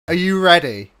Are you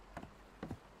ready?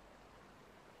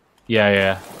 Yeah,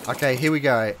 yeah. Okay, here we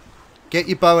go. Get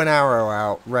your bow and arrow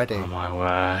out. Ready. Oh my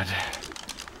word.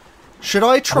 Should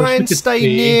I try and stay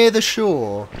near the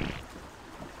shore?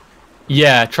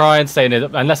 Yeah, try and stay near,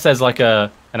 unless there's like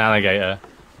an alligator.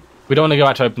 We don't want to go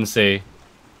out to open sea.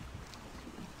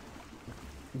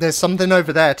 There's something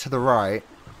over there to the right.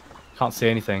 Can't see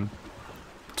anything.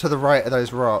 To the right of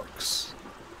those rocks.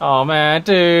 Oh man,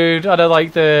 dude, I don't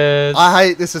like this. I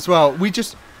hate this as well.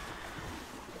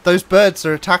 Those birds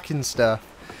are attacking stuff.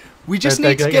 We just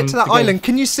need to get to that island.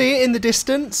 Can you see it in the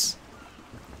distance?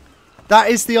 That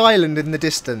is the island in the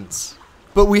distance.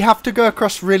 But we have to go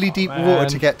across really deep water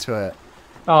to get to it.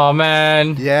 Oh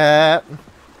man. Yeah.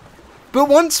 But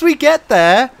once we get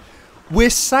there, we're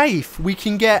safe. We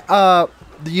can get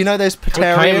you know those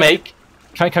Pteria.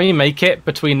 Can you make it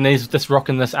between this rock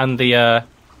and the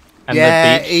beach?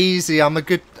 Yeah, easy. I'm a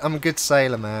good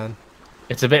sailor, man.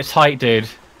 It's a bit tight, dude.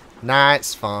 Nah,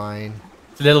 it's fine.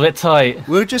 It's a little bit tight.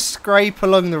 We'll just scrape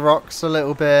along the rocks a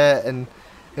little bit, and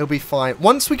it'll be fine.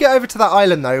 Once we get over to that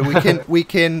island, though, we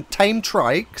can tame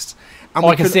trikes. And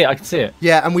I can see it. I can see it.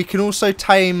 Yeah, and we can also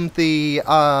tame the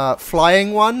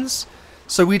flying ones,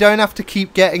 so we don't have to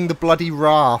keep getting the bloody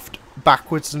raft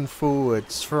backwards and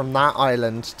forwards from that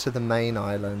island to the main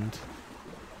island.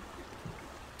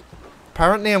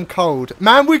 Apparently I'm cold.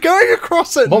 Man, we're going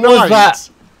across at night! What was that?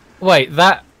 Wait,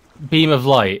 that beam of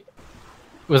light,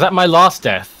 was that my last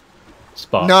death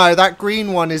spot? No, that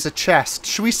green one is a chest.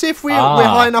 Should we see if we're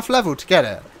high enough level to get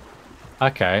it?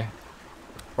 Okay.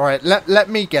 Alright, let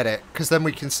me get it, because then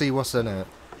we can see what's in it.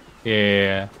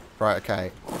 Yeah. Right,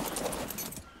 okay.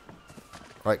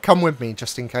 Right, come with me,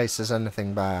 just in case there's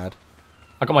anything bad.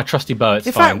 I got my trusty bow, it's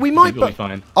fine. fine. In fact, we might be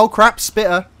fine. Oh crap,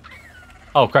 spitter.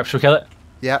 Oh crap, should we kill it?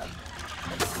 Yeah.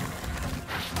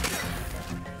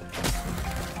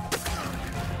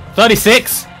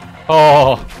 $36!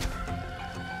 Oh.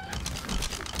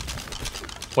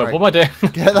 Wait, what am I doing?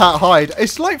 Get that hide.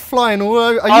 It's like flying all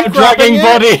over. I'm dragging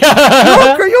body!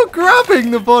 you're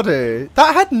grabbing the body.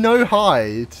 That had no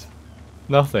hide.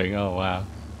 Nothing, oh wow.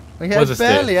 Like, it had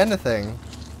barely anything.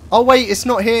 Oh wait, it's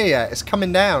not here yet. It's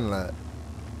coming down, look.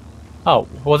 Oh,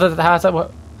 well, how's that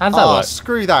work? How's that work?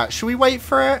 Screw that. Should we wait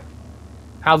for it?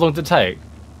 How long did it take?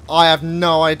 I have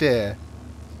no idea.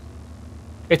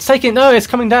 It's taking. No, it's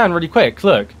coming down really quick.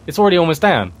 Look, it's already almost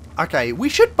down. Okay, we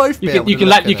should both be able to you can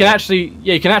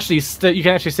actually see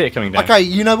it coming down. Okay,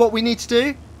 you know what we need to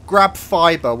do? Grab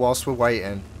fiber whilst we're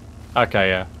waiting. Okay,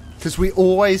 yeah. Because we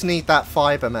always need that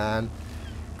fiber, man.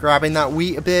 Grabbing that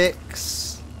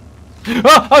Weetabix.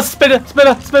 Oh, spitter!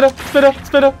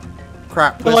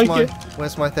 Crap,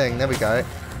 where's my thing? There we go.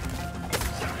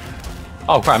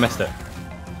 Oh crap, I missed it.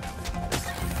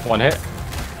 One hit.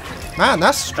 Man,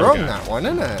 that's strong, that one,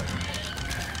 isn't it?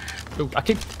 Ooh, I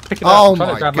keep picking it up. Oh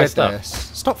trying to grab goodness. my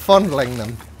stuff. Stop fondling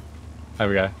them. There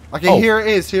we go. Okay, here it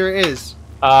is.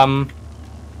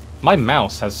 My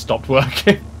mouse has stopped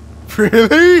working.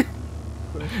 Really?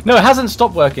 No, it hasn't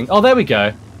stopped working. Oh, there we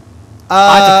go.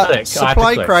 I had to click.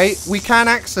 Supply crate. We can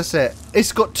access it.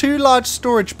 It's got 2 large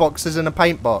storage boxes and a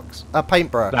paintbrush.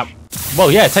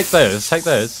 Well, yeah, take those. Take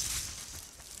those.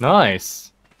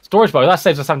 Nice. Storage box. That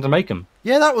saves us having to make them.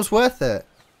 Yeah, that was worth it.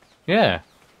 Yeah,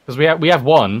 because we have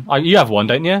one. You have one,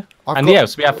 don't you?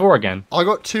 Yes, we have 4 again. I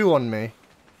got 2 on me.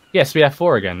 Yes, we have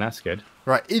 4 again. That's good.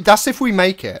 Right, that's if we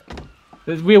make it.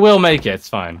 We will make it. It's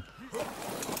fine.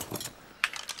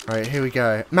 Right, here we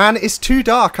go. Man, it's too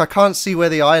dark. I can't see where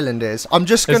the island is. I'm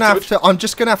just gonna have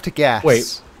to guess.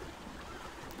 Wait.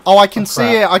 Oh, I can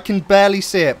see it. I can barely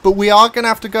see it. But we are gonna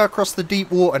have to go across the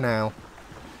deep water now.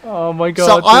 Oh my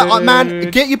god. So man,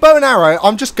 get your bow and arrow.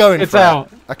 I'm just going for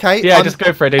it. Okay? Yeah, just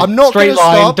go for it. Dude. I'm not straight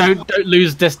line. Stop. Don't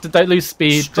lose distance. Don't lose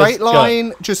speed. Straight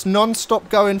line. Just non-stop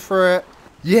going for it.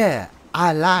 Yeah,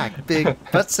 I like big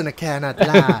butts in a cannot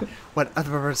lie. What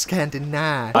others can't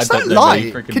deny. What's that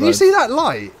light? Can you see that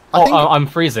light? I'm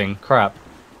freezing. Crap.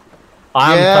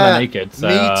 I'm kind of naked. So,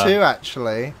 me too,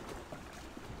 actually.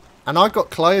 And I got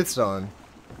clothes on.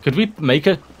 Could we make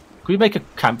a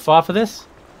campfire for this?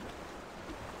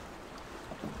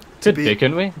 Could be,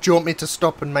 couldn't we? Do you want me to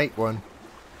stop and make one?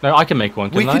 No, I can make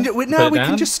one. We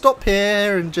can just stop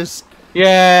here and just.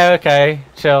 Yeah. Okay.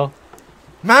 Chill.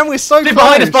 Man, we're so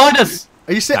close. Behind us.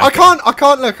 Are you see? Okay. I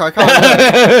can't look.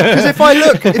 Because if I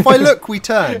look, we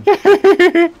turn.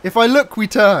 If I look, we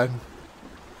turn.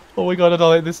 Oh my god, I don't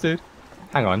like this, dude.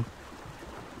 Hang on.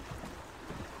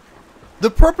 The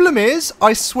problem is,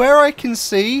 I swear I can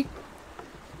see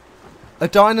a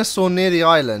dinosaur near the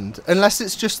island, unless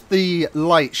it's just the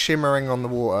light shimmering on the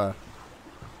water.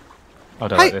 I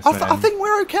don't like this, I think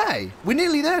we're okay. We're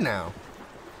nearly there now.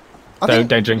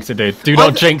 Don't jinx it, dude. Do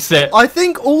not jinx it. I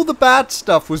think all the bad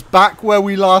stuff was back where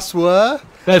we last were.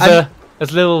 There's a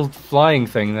little flying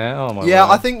thing there. Oh my. Yeah,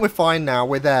 word. I think we're fine now.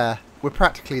 We're there. We're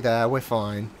practically there. We're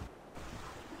fine.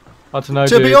 I don't know.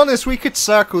 To be honest, we could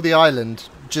circle the island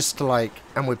just to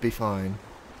and we'd be fine.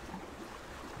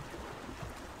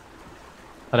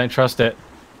 I don't trust it.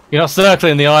 You're not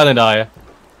circling the island, are you?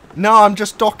 No, I'm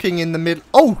just docking in the middle.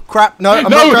 Oh crap! No, I'm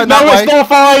not going that way. No, it's not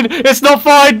fine. It's not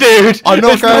fine, dude. I'm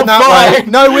not going that way.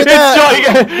 No, we're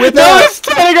there. We're there. No, it's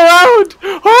turning around.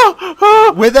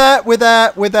 We're there. We're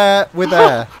there. We're there. We're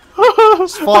there.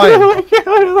 It's fine. I don't like it.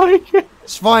 I don't like it.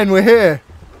 It's fine. We're here.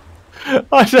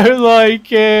 I don't like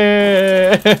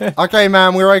it. Okay,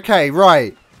 man. We're okay.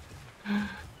 Right.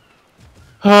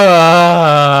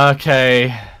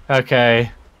 Okay.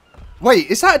 Okay.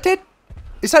 Wait, is that dead?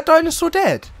 Is that dinosaur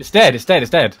dead? It's dead. It's dead.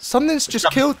 It's dead. Something's just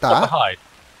killed that. Grab the hide.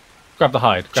 Grab the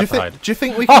hide. Grab the hide. Do you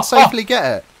think we can safely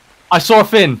get it? I saw a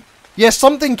fin. Yeah,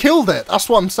 something killed it. That's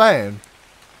what I'm saying.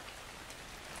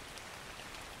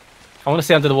 I want to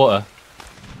see under the water.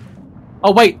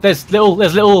 Oh wait, there's little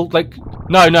like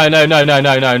no. It's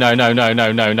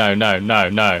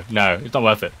not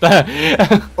worth it.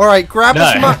 All right,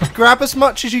 grab as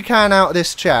much as you can out of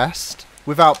this chest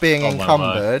without being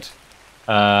encumbered.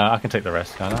 I can take the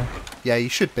rest, can't I? Yeah, you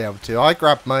should be able to. I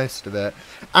grabbed most of it,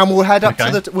 and we'll head up to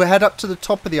the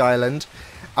top of the island,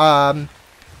 and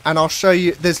I'll show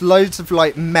you. There's loads of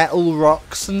metal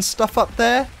rocks and stuff up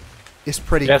there. It's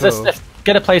pretty cool. Let's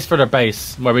get a place for the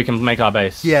base where we can make our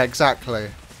base. Yeah, exactly.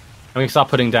 And we can start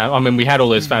putting down. I mean, we had all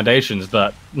those foundations,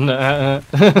 but yeah,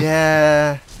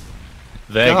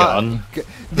 they're gone.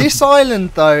 This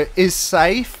island though is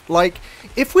safe.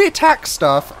 If we attack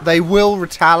stuff, they will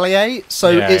retaliate, so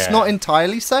it's not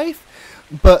entirely safe.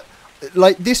 But,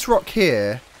 this rock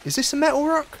here... Is this a metal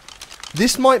rock?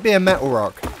 This might be a metal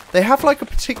rock. They have, a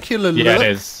particular look. Yeah, it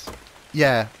is.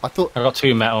 Yeah, I thought... I got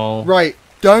 2 metal. Right,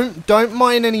 don't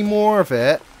mine any more of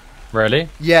it. Really?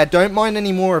 Yeah, don't mine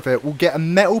any more of it. We'll get a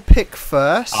metal pick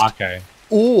first. Okay.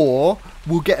 Or,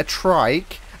 we'll get a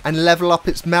trike and level up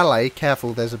its melee.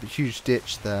 Careful, there's a huge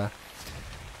ditch there.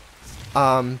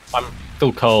 I'm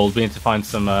still cold. We need to find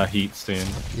some heat soon.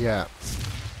 Yeah.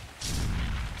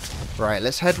 Right,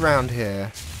 let's head round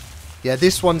here. Yeah,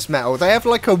 this one's metal. They have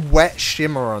a wet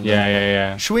shimmer on them.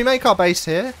 Yeah. Should we make our base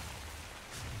here?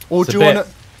 Or do you want to...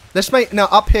 Let's make... No,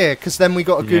 up here, because then we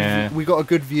got a good view.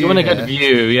 You want a good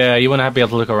view, yeah. You want to be able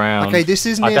to look around. Okay, this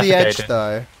is near the edge,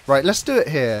 though. Right, let's do it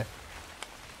here.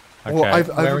 Okay. Or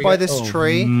over by this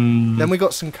tree. Then we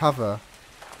got some cover.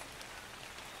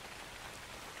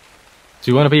 Do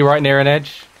you want to be right near an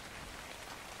edge?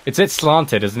 It's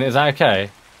slanted, isn't it? Is that okay?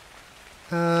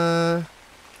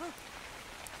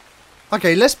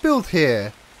 Okay, let's build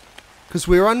here. Because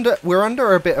we're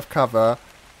under a bit of cover.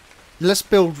 Let's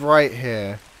build right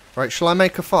here. Right, shall I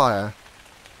make a fire?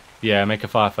 Yeah, make a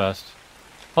fire first.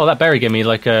 Oh, that berry gave me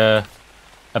a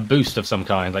boost of some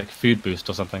kind, food boost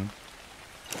or something.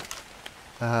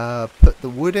 Put the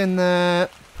wood in there.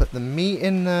 Put the meat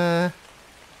in there.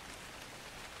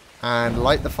 And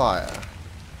light the fire.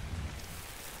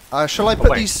 Shall I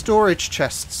put these storage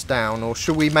chests down, or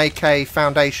shall we make a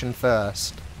foundation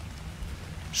first?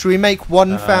 Shall we make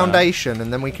one foundation,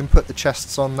 and then we can put the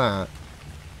chests on that?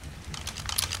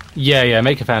 Yeah,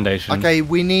 make a foundation. Okay,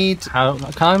 we need...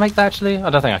 Can I make that, actually?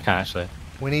 I don't think I can, actually.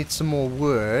 We need some more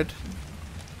wood.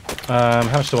 How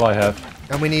much do I have?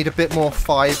 And we need a bit more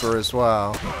fibre as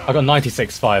well. I got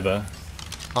 96 fibre.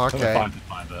 Okay.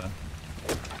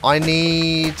 I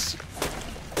need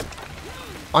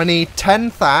 10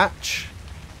 thatch,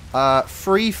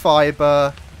 3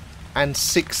 fibre, and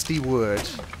 60 wood.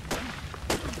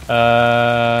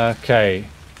 Okay.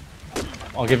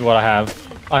 I'll give you what I have.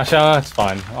 Actually, that's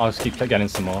fine. I'll just keep getting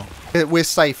some more. We're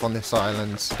safe on this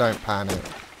island, so don't panic.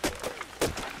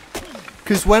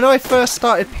 Because when I first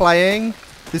started playing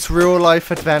this real-life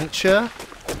adventure,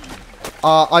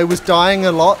 I was dying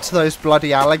a lot to those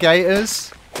bloody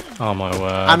alligators. Oh my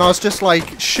word. And I was just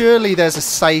like, surely there's a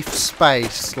safe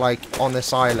space, on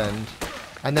this island.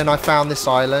 And then I found this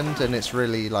island, and it's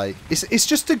really, it's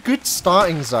just a good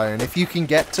starting zone if you can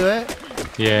get to it.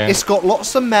 Yeah. It's got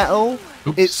lots of metal.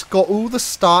 Oops. It's got all the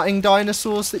starting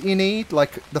dinosaurs that you need,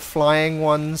 the flying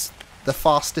ones, the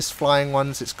fastest flying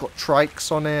ones. It's got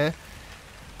trikes on here.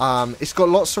 It's got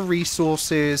lots of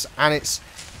resources, and it's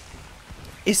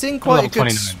in quite a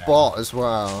good spot as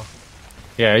well.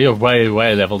 Yeah, you're way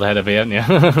leveled ahead of me, aren't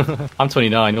you? I'm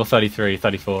 29, you're 33,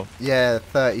 34. Yeah,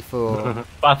 34.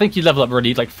 But I think you level up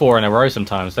really 4 in a row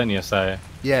sometimes, don't you? So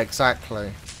yeah,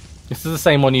 exactly. This is the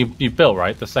same one you built,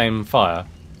 right? The same fire?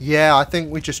 Yeah, I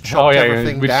think we just chopped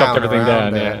everything down. We chopped everything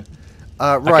down, yeah.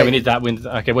 Right. Okay, we need that.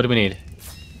 Okay, what do we need?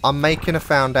 I'm making a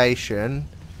foundation,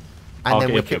 and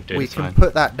then we can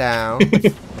put that down.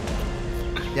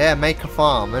 Yeah, make a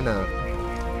farm, innit?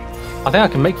 I think I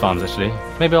can make farms actually.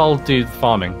 Maybe I'll do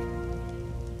farming.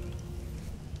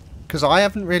 Because I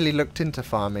haven't really looked into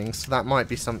farming, so that might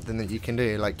be something that you can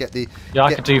do. Like get the. Yeah,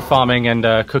 I could do farming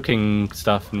and cooking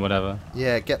stuff and whatever.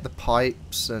 Yeah, get the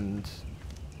pipes and.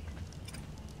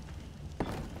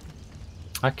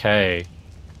 Okay.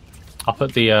 I'll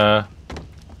put the. Do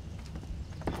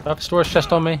I have a storage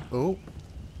chest on me? Oh.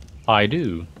 I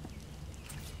do.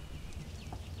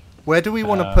 Where do we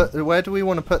want to put? Where do we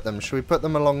want to put them? Should we put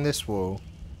them along this wall?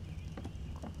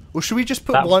 Or should we just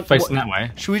put one facing that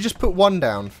way? Should we just put one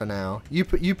down for now? You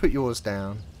put yours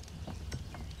down.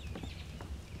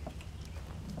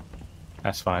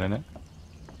 That's fine, isn't it?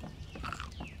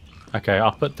 Okay,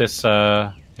 I'll put this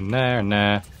in there and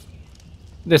there.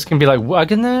 This can be like we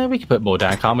can put more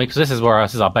down, can't we? Because this is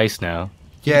our base now.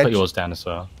 You can put yours down as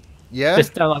well. Yeah.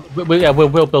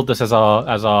 We'll build this as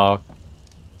our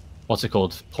what's it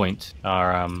called? Point.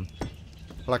 Our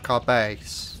like our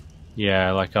base.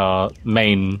 Yeah, like our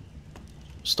main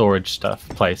storage stuff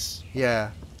place.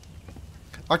 Yeah.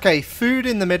 Okay, food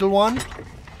in the middle one.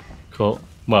 Cool.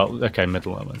 Well, okay,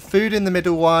 middle one. Food in the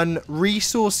middle one.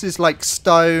 Resources like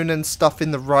stone and stuff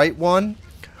in the right one.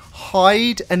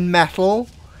 Hide and metal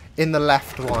in the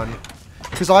left one.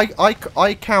 Because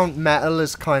I count metal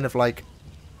as kind of like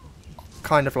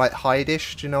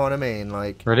hide-ish, do you know what I mean?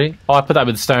 Like really? Oh, I put that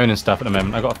with stone and stuff at the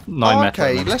moment. I got 9 metal.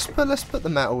 Okay, let's put the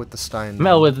metal with the stone.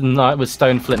 Metal with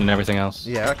stone, flint, and everything else.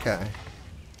 Yeah, okay.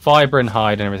 Fiber and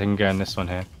hide and everything go in this one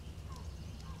here.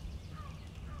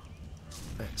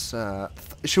 Let's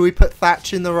should we put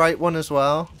thatch in the right one as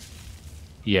well?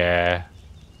 Yeah.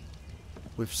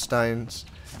 With stones,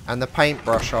 and the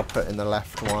paintbrush I'll put in the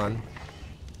left one.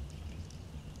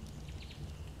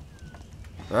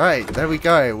 Right, there we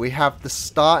go. We have the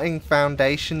starting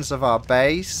foundations of our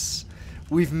base.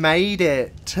 We've made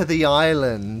it to the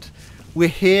island. We're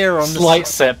here on slight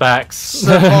setbacks.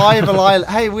 Survival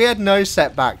island. Hey, we had no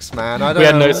setbacks, man. I don't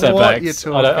know no setbacks. what you're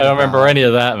talking I don't remember any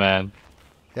of that, man.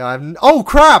 Yeah, oh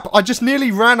crap! I just nearly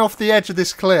ran off the edge of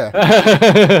this cliff.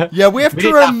 Yeah, we have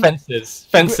to need fences.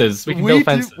 Fences. We can build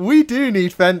fences. We do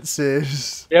need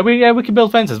fences. Yeah, we can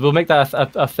build fences. We'll make that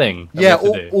a thing. Yeah,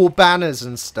 or banners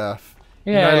and stuff.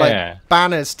 Yeah, you know, like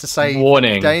banners to say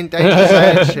warning. Dangerous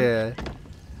edge here.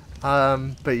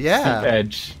 But yeah. Steep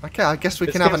edge. Okay, I guess we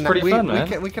can have a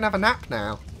nap. We can have a nap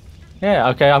now. Yeah.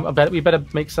 Okay. I bet we better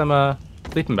make some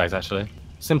sleeping bags actually.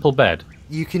 Simple bed.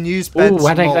 You can use beds. Ooh,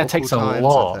 I think that takes a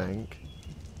lot. I think.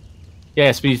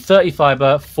 Yes, we need 30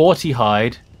 fiber, 40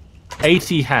 hide,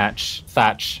 80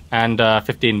 thatch, and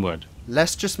 15 wood.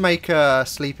 Let's just make a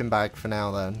sleeping bag for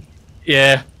now then.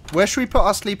 Yeah. Where should we put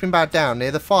our sleeping bag down?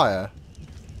 Near the fire?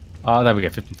 Oh, there we go.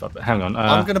 15 fiber. Hang on.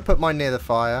 I'm going to put mine near the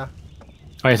fire.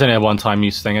 Oh, it's only a one-time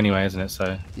use thing anyway, isn't it?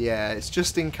 So. Yeah, it's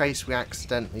just in case we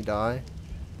accidentally die.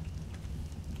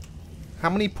 How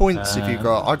many points have you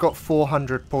got? I got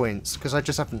 400 points because I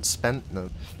just haven't spent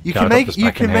them. You can make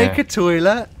a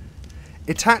toilet,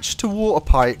 attach to water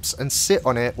pipes, and sit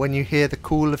on it when you hear the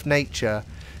call of nature.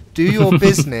 Do your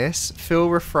business,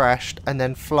 feel refreshed, and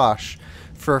then flush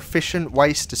for efficient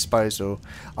waste disposal.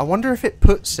 I wonder if it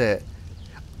puts it.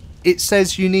 It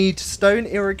says you need stone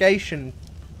irrigation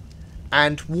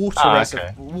and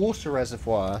water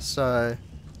reservoir. So.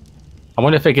 I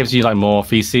wonder if it gives you like more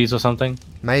feces or something.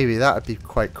 Maybe that would be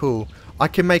quite cool. I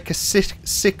can make a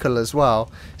sickle as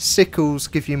well. Sickles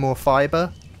give you more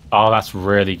fiber. Oh, that's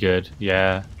really good.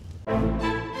 Yeah.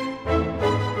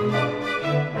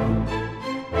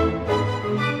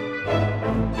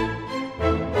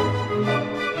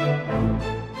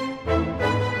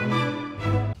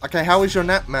 Okay, how was your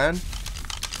nap, man?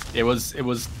 It was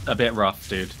a bit rough,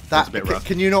 dude. It was a bit rough.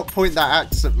 Can you not point that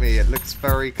axe at me? It looks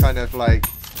very kind of like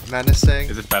menacing.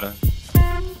 Is this better?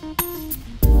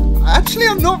 Actually,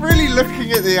 I'm not really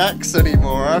looking at the axe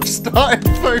anymore. I've started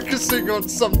focusing on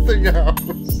something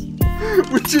else,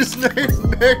 which is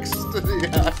next to the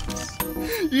axe.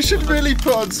 You should really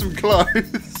put on some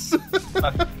clothes.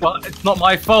 Well, it's not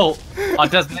my fault. Our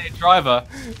designated driver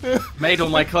made all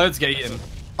my clothes get eaten.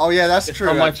 Oh yeah, that's true.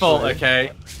 It's not my fault,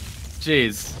 okay?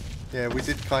 Jeez. Yeah, we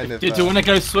did kind of. Do you want to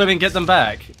go swim and get them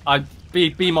back?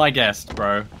 Be my guest,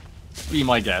 bro. Be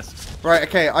my guest. Right.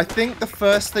 Okay. I think the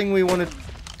first thing we want to.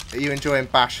 Are you enjoying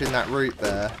bashing that root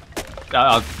there?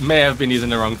 I may have been using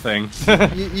the wrong thing.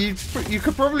 you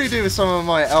could probably do with some of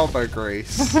my elbow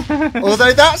grease.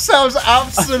 Although that sounds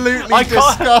absolutely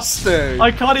disgusting.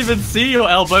 I can't even see your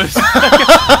elbows.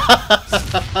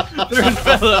 They're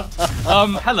enveloped.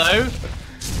 Hello.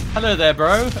 Hello there,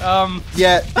 bro.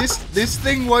 Yeah, this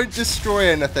thing won't destroy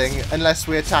anything unless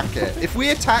we attack it. If we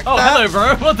attack Oh, that... hello,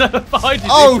 bro. What the behind you?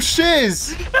 Oh,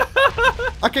 shiz!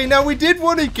 Okay, now we did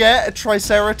want to get a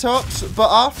Triceratops, but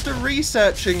after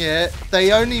researching it,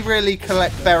 they only really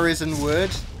collect berries and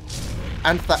wood.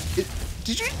 And that...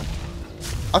 Did you...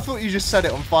 I thought you just set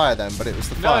it on fire then, but it was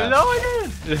the fire. No, I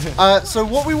did. So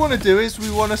what we want to do is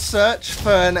we want to search for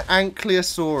an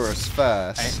Ankylosaurus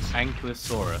first.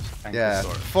 Ankylosaurus. Yeah.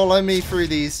 Follow me through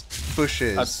these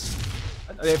bushes.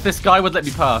 If this guy would let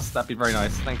me pass, that'd be very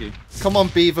nice. Thank you. Come on,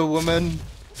 beaver woman.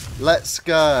 Let's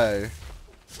go.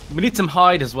 We need some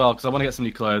hide as well, because I want to get some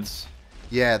new clothes.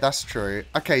 Yeah, that's true.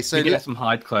 Okay, so... We get some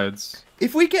hide clothes.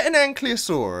 If we get an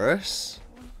Ankylosaurus...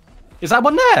 Is that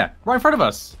one there? Right in front of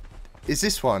us. Is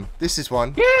this one? This is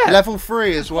one. Yeah. Level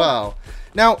 3 as well.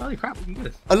 Now, holy crap, we can do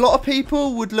this. A lot of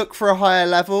people would look for a higher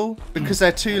level because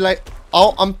they're too late.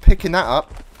 Oh, I'm picking that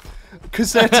up.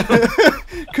 Because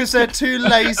they're too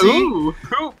lazy. Ooh,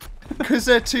 poop. Because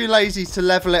they're too lazy to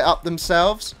level it up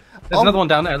themselves. There's another one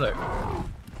down there, look.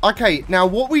 Okay, now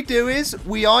what we do is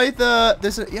we either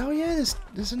there's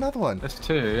another one. There's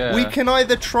two, yeah. We can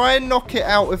either try and knock it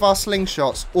out with our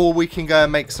slingshots, or we can go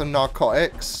and make some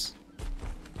narcotics.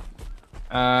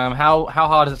 How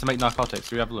hard is it to make narcotics?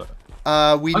 Do we have a look?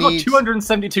 I got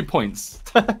 272 points.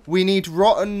 We need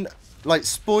rotten, like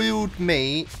spoiled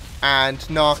meat and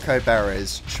narco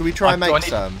berries. Should we try and make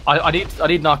some? I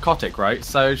need narcotic, right?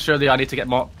 So surely I need to get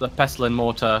the pestle and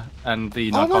mortar and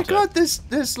the narcotic. Oh my god,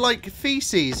 there's like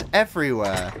feces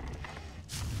everywhere.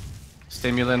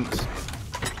 Stimulant.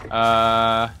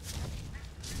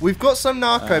 We've got some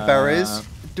narco berries.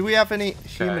 Do we have any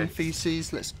human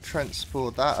feces? Let's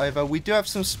transport that over. We do have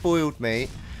some spoiled meat.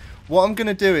 What I'm going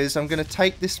to do is I'm going to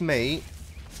take this meat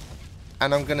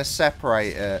and I'm going to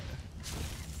separate it.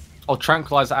 Oh,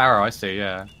 tranquilizer arrow, I see,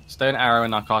 yeah. Stone arrow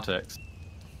and narcotics.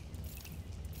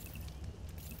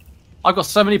 I've got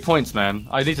so many points, man.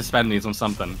 I need to spend these on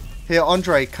something. Here,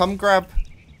 Andre, come grab...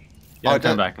 Yeah, I'm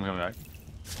coming back.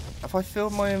 Have I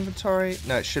filled my inventory?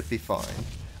 No, it should be fine.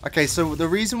 Okay, so the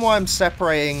reason why I'm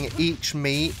separating each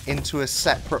meat into a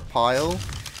separate pile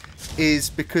is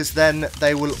because then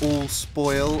they will all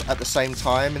spoil at the same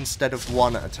time instead of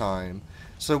one at a time.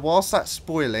 So whilst that's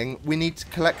spoiling, we need to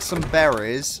collect some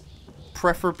berries,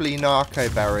 preferably narco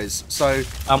berries. So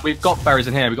we've got berries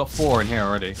in here. We've got 4 in here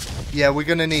already. Yeah, we're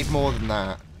gonna need more than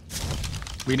that.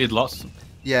 We need lots.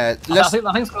 Yeah, I think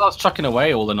it's because I was chucking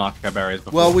away all the narco berries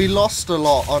before. Well, we lost a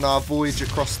lot on our voyage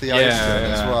across the ocean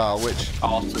as well, which...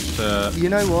 I'll switch to... You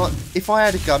know what? If I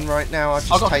had a gun right now, I'd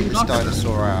just take this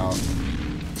dinosaur out.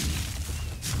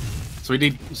 So we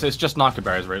need... So it's just narco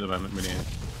berries right at the moment we need.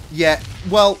 Yeah,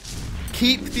 well,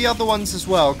 keep the other ones as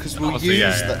well, because we'll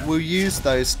use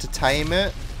those to tame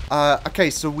it. Okay,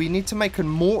 so we need to make a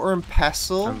mortar and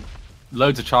pestle.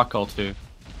 Loads of charcoal too.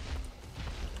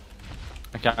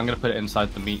 Okay, I'm gonna put it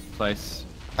inside the meat place.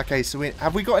 Okay, so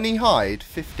have we got any hide?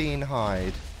 15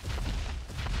 hide.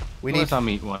 Where's our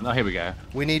meat one? Oh, here we go.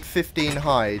 We need 15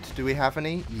 hide. Do we have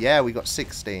any? Yeah, we got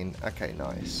 16. Okay,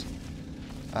 nice.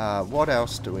 What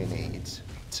else do we need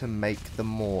to make the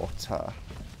mortar?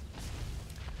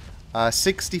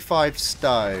 65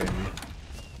 stone.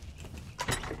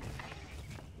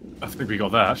 I think we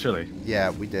got that, surely.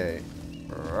 Yeah, we do.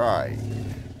 Right.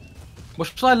 What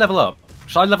should I level up?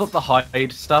 Should I level up the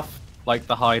hide stuff? Like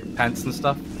the hide pants and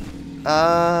stuff?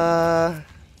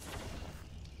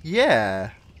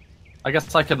 Yeah. I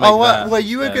guess I could make that. Well,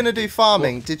 you were going to do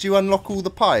farming. Did you unlock all the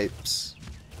pipes?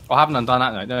 I haven't done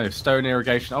that, no. Stone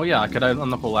irrigation. Oh, yeah, I could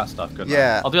unlock all that stuff, couldn't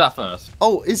I? I'll do that first.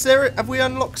 Oh, have we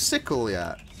unlocked sickle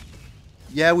yet?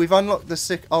 Yeah, we've unlocked the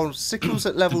sickle. Oh, sickle's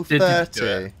at level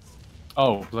 30.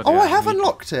 Oh, I have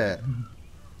unlocked it.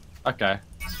 Okay.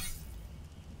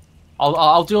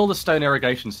 I'll do all the stone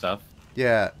irrigation stuff.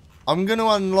 Yeah. I'm going to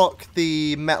unlock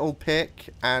the metal pick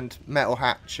and metal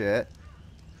hatchet.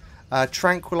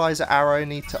 Tranquilizer arrow,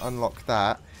 need to unlock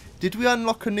that. Did we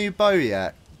unlock a new bow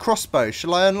yet? Crossbow.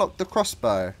 Shall I unlock the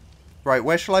crossbow? Right,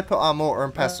 where shall I put our mortar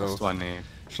and pestle? That's what I need.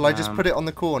 Shall I just put it on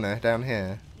the corner down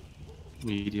here?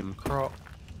 Medium crop.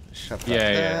 Shove that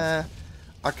there. Yeah.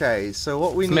 Okay, so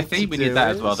what we Smithy, need to we need that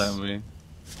as well, don't we?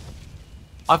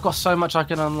 I've got so much I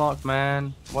can unlock,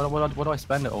 man. What do I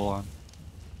spend it all on?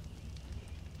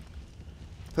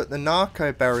 Put the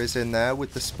narco berries in there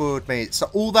with the spoiled meat. So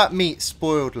all that meat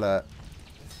spoiled, look.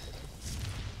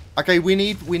 Okay, we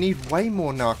need way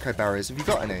more narco berries. Have you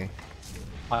got any?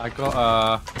 I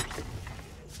got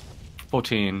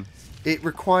 14. It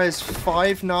requires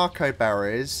 5 narco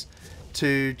berries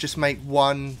to just make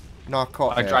 1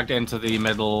 narcotic. I dragged it into the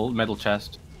middle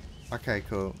chest. Okay,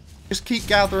 cool. Just keep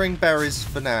gathering berries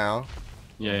for now.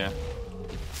 Yeah.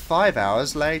 5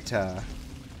 hours later.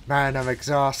 Man, I'm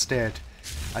exhausted.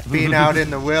 I've been out in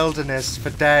the wilderness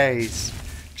for days,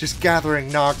 just gathering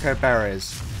narco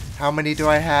berries. How many do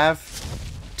I have?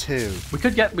 2. We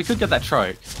could get that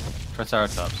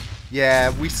Triceratops.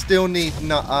 Yeah, we still need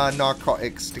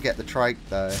narcotics to get the trike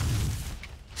though.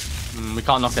 We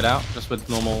can't knock it out just with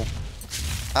normal.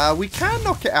 We can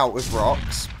knock it out with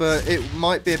rocks, but it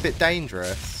might be a bit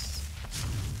dangerous.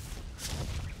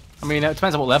 I mean, it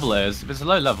depends on what level it is. If it's a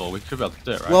low level, we should be able to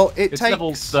do it, right? Well, it's takes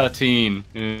level 13.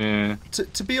 Yeah.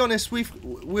 To be honest,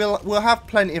 we'll have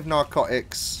plenty of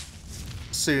narcotics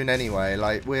soon anyway.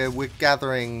 Like we're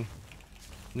gathering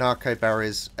narco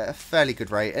berries at a fairly good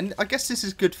rate, and I guess this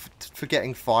is good for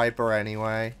getting fiber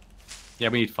anyway. Yeah,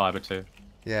 we need fiber too.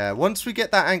 Yeah, once we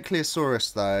get that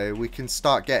Ankylosaurus though, we can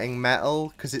start getting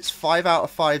metal, because it's 5 out of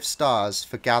 5 stars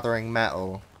for gathering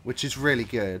metal, which is really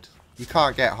good. You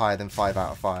can't get higher than 5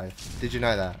 out of 5. Did you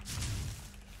know that?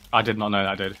 I did not know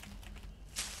that, dude.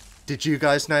 Did you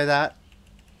guys know that?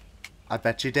 I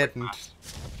bet you didn't.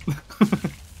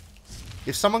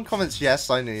 If someone comments,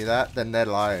 yes, I knew that, then they're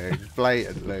lying,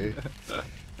 blatantly.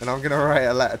 And I'm going to write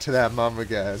a letter to their mum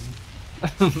again.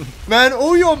 Man,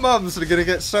 all your mums are going to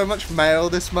get so much mail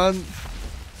this month.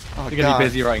 Oh, You're going to be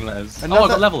busy writing letters. Another, I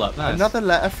got level up, nice. Another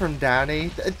letter from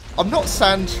Danny. I'm not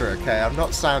Santa, okay? I'm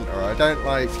not Santa. I don't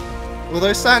like...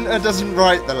 Although Santa doesn't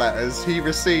write the letters, he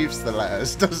receives the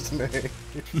letters, doesn't he?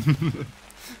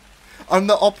 I'm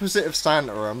the opposite of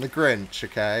Santa. I'm the Grinch,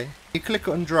 okay? You click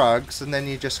on drugs and then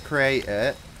you just create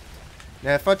it.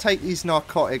 Now, if I take these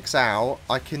narcotics out,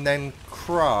 I can then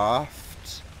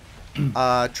craft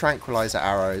tranquilizer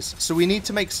arrows. So we need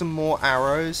to make some more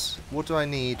arrows. What do I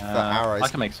need for arrows? I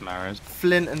can make some arrows.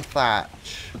 Flint and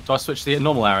thatch. Do I switch the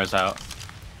normal arrows out?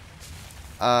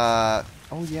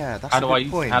 Oh yeah, that's a good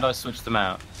point. How do I switch them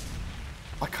out?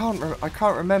 I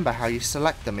can't remember how you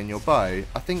select them in your bow.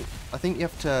 I think you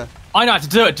have to. I know how to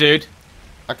do it, dude.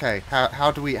 Okay,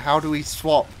 how do we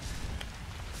swap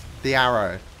the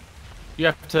arrow? You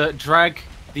have to drag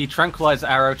the tranquilizer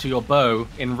arrow to your bow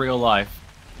in real life,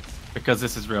 because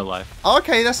this is real life.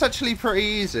 Okay, that's actually pretty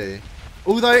easy.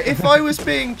 Although if I was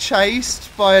being chased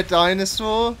by a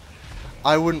dinosaur,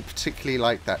 I wouldn't particularly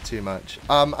like that too much.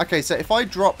 Okay, so if I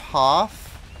drop half,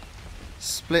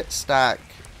 split stack,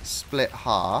 split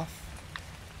half,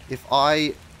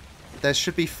 there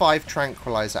should be 5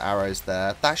 tranquilizer arrows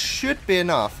there. That should be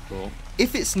enough. Cool.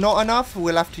 If it's not enough,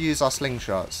 we'll have to use our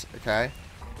slingshots, okay?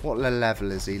 What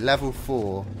level is he? Level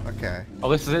 4, okay. Oh,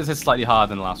 this is slightly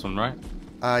harder than the last one, right?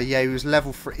 Yeah, he was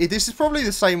level 3. This is probably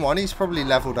the same one. He's probably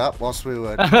leveled up whilst we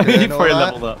were He probably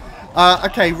leveled up.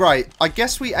 Okay, right. I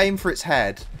guess we aim for its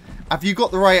head. Have you got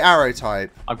the right arrow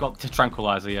type? I've got the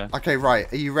tranquilizer, yeah. Okay,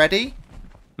 right. Are you ready?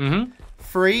 Mm-hmm.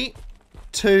 3,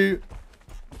 2,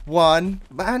 1.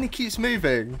 Man, he keeps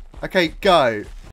moving. Okay, go.